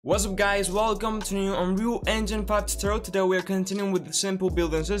What's up guys, welcome to new Unreal Engine 5 tutorial. Today we are continuing with the simple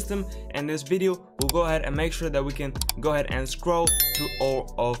building system, and this video we'll go ahead and make sure that we can go ahead and scroll through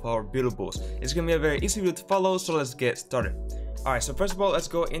all of our buildables. It's gonna be a very easy video to follow, so let's get started. Alright, so first of all, let's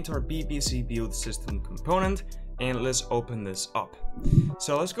go into our BBC build system component and let's open this up.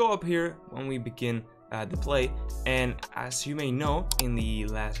 So let's go up here when we begin the play, and as you may know, in the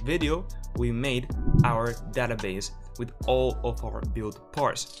last video we made our database with all of our build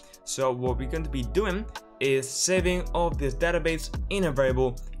parts. So what we're going to be doing is saving all of this database in a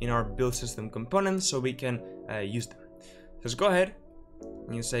variable in our build system component so we can use them. So let's go ahead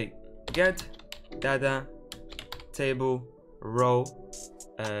and you say get data table row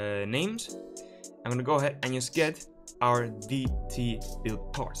names. I'm gonna go ahead and just get our DT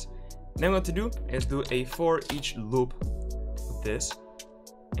build parts. Then what to do is do a for each loop with this,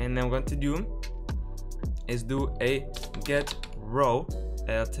 and then what I'm going to do is do a get row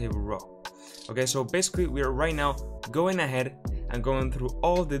table row. Okay, so basically we are right now going ahead and going through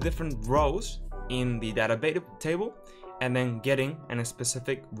all the different rows in the database table and then getting a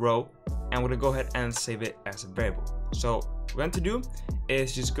specific row, and we're gonna go ahead and save it as a variable. So what we're going to do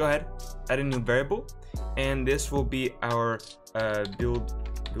is just go ahead, add a new variable, and this will be our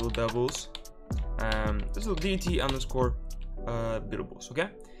buildables. This will DT underscore buildables. Okay,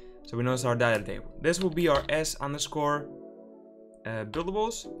 so we know it's our data table. This will be our s underscore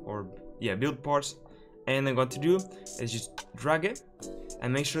buildables, or yeah, build parts. And then what to do is just drag it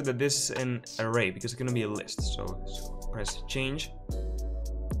and make sure that this is an array because it's gonna be a list. So press change.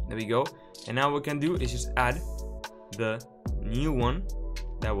 There we go. And now what we can do is just add the new one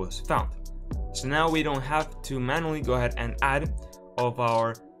that was found. So now we don't have to manually go ahead and add all of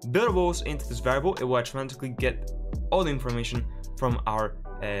our buildables into this variable. It will automatically get all the information from our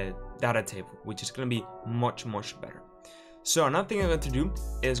data table, which is going to be much better. So another thing I'm going to do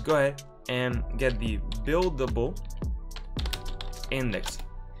is go ahead and get the buildable index,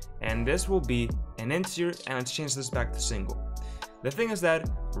 and this will be an integer, and let's change this back to single. The thing is that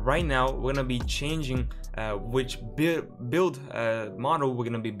right now we're going to be changing which build model we're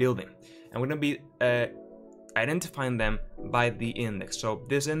going to be building, and we're going to be identifying them by the index. So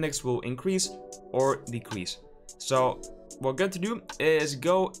this index will increase or decrease. So what we're going to do is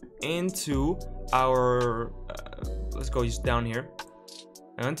go into our let's go just down here.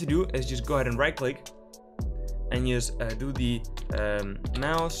 What I'm going to do is just go ahead and right click and just do the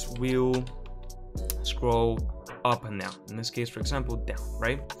mouse wheel scroll up and down. In this case, for example, down,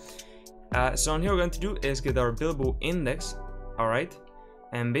 right? So on here, what we're going to do is get our buildable index, all right,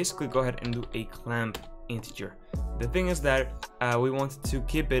 and basically go ahead and do a clamp integer. The thing is that we want to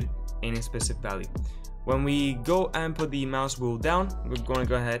keep it in a specific value. When we go and put the mouse wheel down, we're going to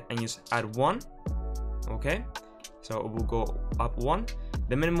go ahead and just add 1. Okay, so it will go up 1.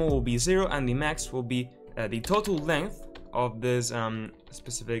 The minimum will be 0, and the max will be the total length of this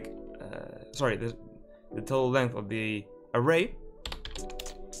specific the total length of the array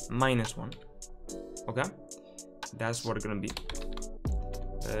minus 1. Okay, that's what it's gonna be.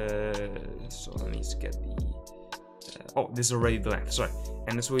 So let me just get the oh, this is already the length, sorry,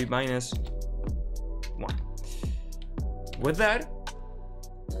 and this will be minus 1. With that,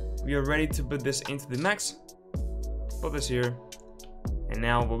 we are ready to put this into the max. Put this here, and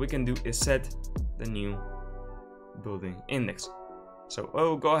now what we can do is set the new building index. So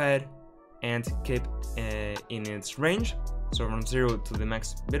we'll go ahead and keep in its range, so from 0 to the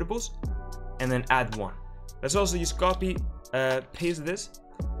max buildables, and then add 1. Let's also just copy paste this,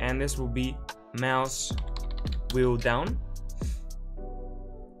 and this will be mouse wheel down.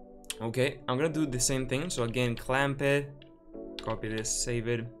 Okay, I'm gonna do the same thing. So again, clamp it, copy this, save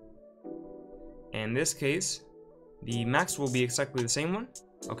it. In this case, the max will be exactly the same one.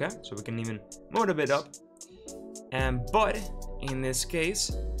 Okay, so we can even move it a bit up. But in this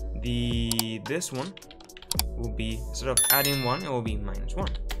case, this one will be, instead of adding 1, it will be minus 1,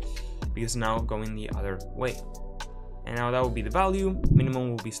 because now going the other way. And now that will be the value.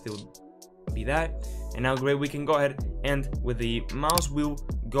 Minimum will be still be that. And now great, we can go ahead and with the mouse wheel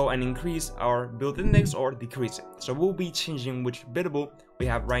go and increase our build index or decrease it. So we'll be changing which buildable we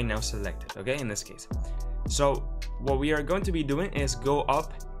have right now selected, okay, in this case. So what we are going to be doing is go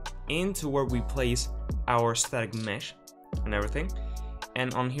up into where we place our static mesh and everything,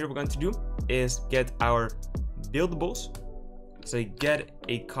 and on here we're going to do is get our buildables. So get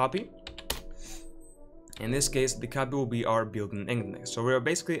a copy. In this case, the copy will be our building index. So we are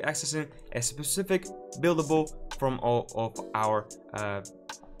basically accessing a specific buildable from all of our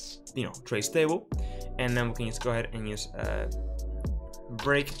trace table, and then we can just go ahead and use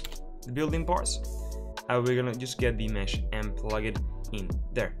break the building parts. we're gonna just get the mesh and plug it in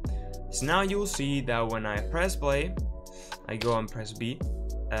there. So now you'll see that when I press play, I go and press B,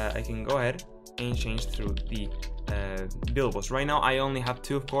 I can go ahead and change through the buildables. Right now I only have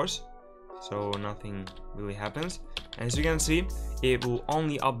 2, of course, so nothing really happens. And as you can see, it will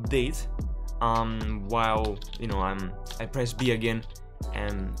only update while I press B again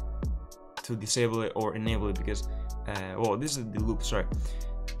and to disable it or enable it, because well, this is the loop, sorry.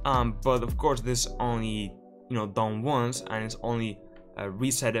 But of course this only done once, and it's only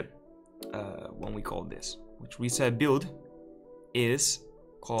reset it when we call this, which reset build is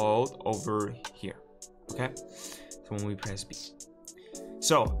called over here. Okay, so when we press B.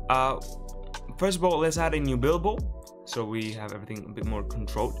 So first of all, let's add a new buildable so we have everything a bit more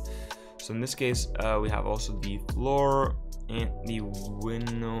controlled. So in this case, we have also the floor and the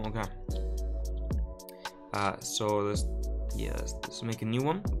window. Okay, so let's make a new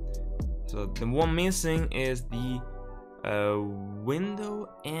one. So the one missing is the window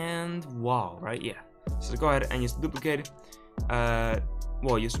and wall, right? Yeah. So go ahead and just duplicate it.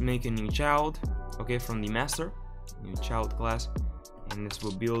 Well, just make a new child, okay, from the master, new child class, and this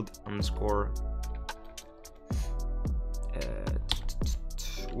will build underscore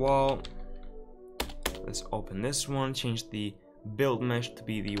wall. Let's open this one, change the build mesh to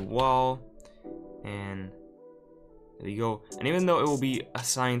be the wall, and there you go. And even though it will be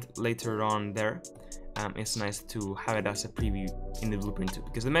assigned later on there, it's nice to have it as a preview in the blueprint too,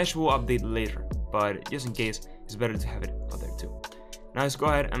 because the mesh will update later, but just in case, it's better to have it out there too. Now let's go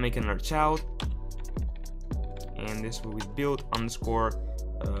ahead and make another child, and this will be build underscore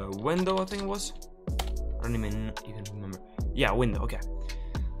window, I think it was. I don't even remember. Yeah, window, okay.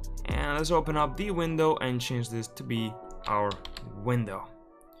 And let's open up the window and change this to be our window.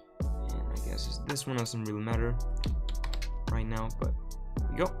 And I guess this one doesn't really matter right now, but there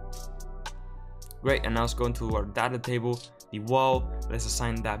we go. Great, and now let's go into our data table, the wall. Let's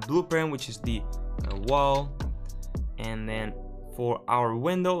assign that blueprint, which is the wall. And then for our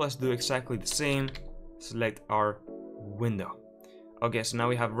window, let's do exactly the same. Select our window. Okay, so now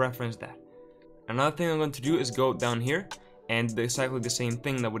we have referenced that. Another thing I'm going to do is go down here and do exactly the same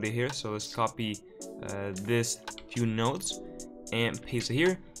thing that we did here. So let's copy this few nodes and paste it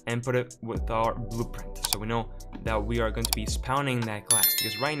here and put it with our blueprint, so we know that we are going to be spawning that class.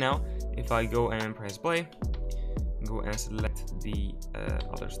 Because right now, if I go and press play, go and select the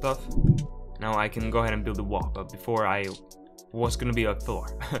other stuff, now I can go ahead and build a wall, but before I was gonna be a floor.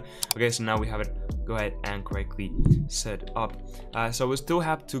 Okay, so now we have it go ahead and correctly set up. So we still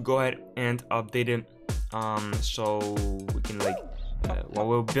have to go ahead and update it, so we can while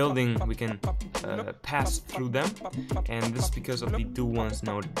we're building, we can pass through them, and this is because of the do once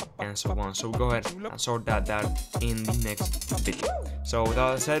node and so on. So we'll go ahead and sort that out in the next video. So with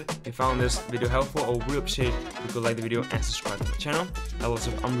all that said, if you found this video helpful, I would really appreciate if you could like the video and subscribe to the channel. I will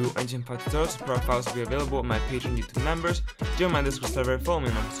also have Unreal Engine 5 tutorials, profiles will be available on my Patreon YouTube members. Join my Discord server, follow me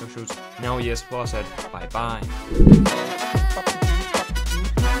on my socials. Now yes, well said, bye bye.